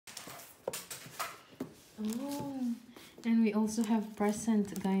Oh, and we also have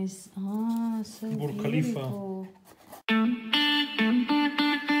present, guys. Oh, so Burj beautiful.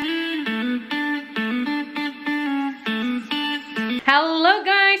 Hello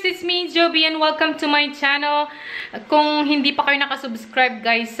guys, it's me, Joby, and welcome to my channel. Kung hindi pa kayo nakasubscribe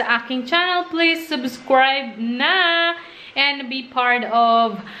guys sa aking channel, please subscribe na and be part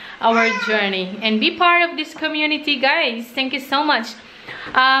of our journey and be part of this community, guys. Thank you so much.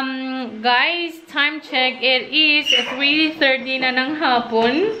 Guys, time check, it is 3:30 na ng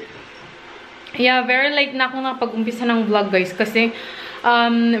hapon. Yeah, very late na ako nakapag-umpisa ng vlog, guys, kasi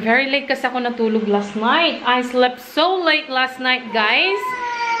very late kasi ako natulog last night. I slept so late last night, guys.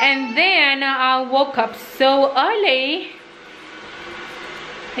 And then I woke up so early.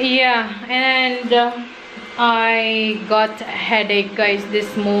 Yeah, and I got a headache, guys, this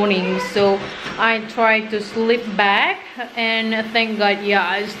morning. So I tried to sleep back, and thank God, yeah,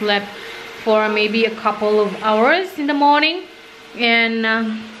 I slept for maybe a couple of hours in the morning. And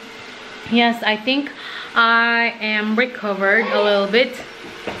yes, I think I am recovered a little bit.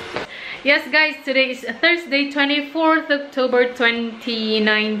 Yes, guys, today is Thursday, 24th October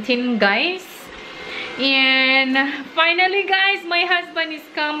 2019, guys. And finally, guys, my husband is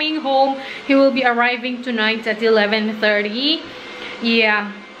coming home. He will be arriving tonight at 11:30. Yeah.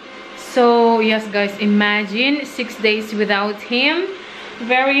 So, yes, guys, imagine 6 days without him.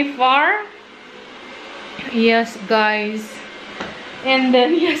 Very far. Yes, guys. And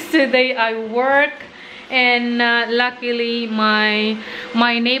then yesterday I work, and luckily my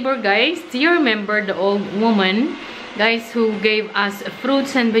neighbor, guys, do you remember the old woman, guys, who gave us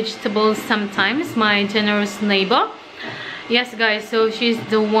fruits and vegetables sometimes, my generous neighbor? Yes, guys, so she's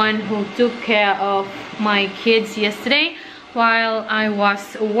the one who took care of my kids yesterday while I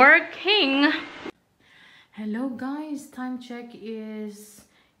was working. Hello guys, time check is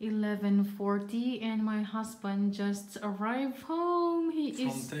 11:40, and my husband just arrived home. He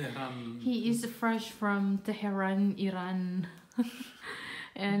is fresh from Tehran, Iran.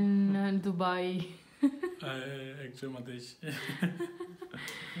 And Dubai.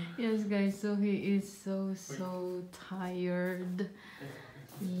 Yes, guys, so he is so tired.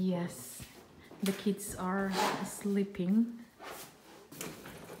 Yes, the kids are sleeping.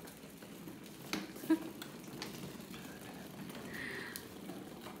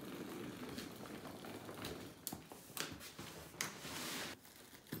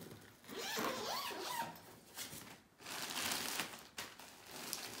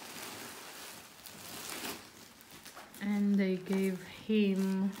 And they gave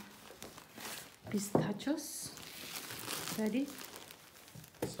him pistachios. Daddy?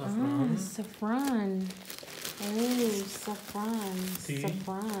 Saffron. Ah, saffron. Oh, saffron. Tea.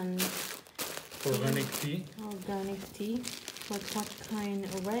 Saffron. Organic tea. Organic tea. But what kind?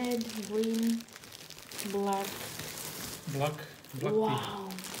 Red, green, black. Black Wow.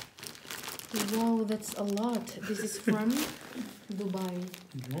 Wow, that's a lot. This is from Dubai.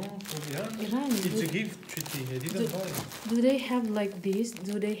 No, from Iran. Iran. It's a gift treaty. I didn't buy it. Do they have like this?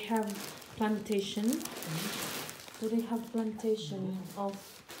 Do they have plantation? Do they have plantation of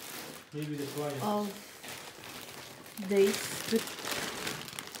Maybe that's why. of dates?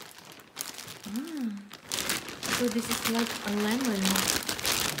 Ah, so this is like a lemon,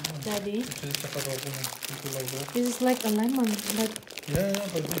 Daddy. This is like a lemon, but Yeah,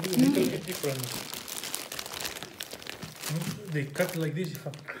 but it's a little bit different. They cut like this.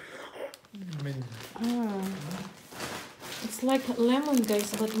 I mean, it's like lemon,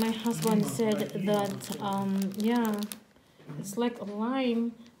 guys. But my husband said that yeah, it's like a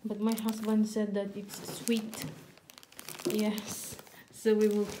lime. But my husband said that it's sweet. Yes. So we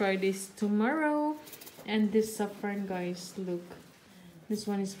will try this tomorrow. And this saffron, guys, look. This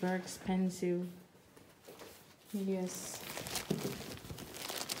one is very expensive. Yes.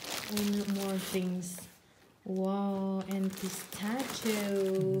 And more things. Wow, and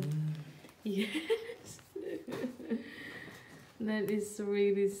pistachio. Yes. That is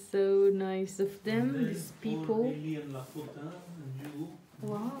really so nice of them, these people.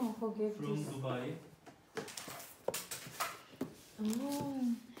 Wow, who gave this? Dubai.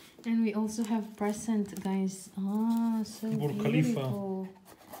 Oh, and we also have present, guys. Oh, so Burj beautiful.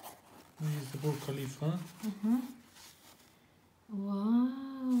 This is the Burj Khalifa.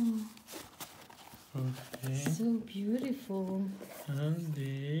 Wow. Okay. So beautiful. And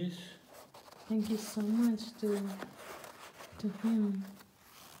this. Thank you so much to him.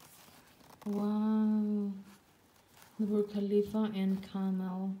 Wow. The Burj Khalifa and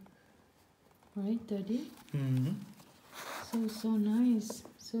camel. Right, Daddy? So nice.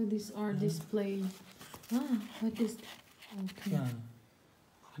 So these are display. Ah, what is that? Okay.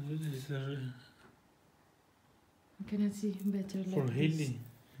 This is I cannot see better for like this. Haley.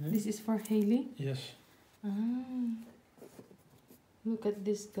 This is for Haley? Yes. Ah. Look at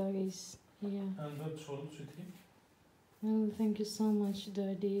this, guys. Yeah. And that's all, sweetie. Oh, thank you so much,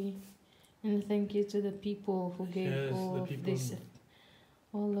 Daddy. And thank you to the people who gave Yes, all the of people. this.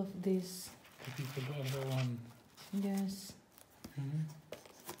 All of this. The people are the one. Yes.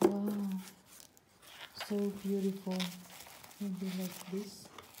 Mm-hmm. Wow. So beautiful. Maybe like this.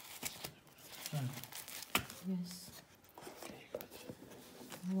 Ah. Yes.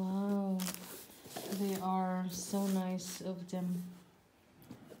 Wow. They are so nice of them.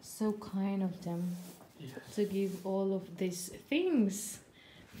 So kind of them. Yes. To give all of these things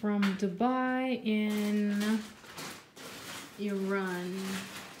from Dubai and Iran.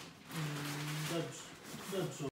 That's all.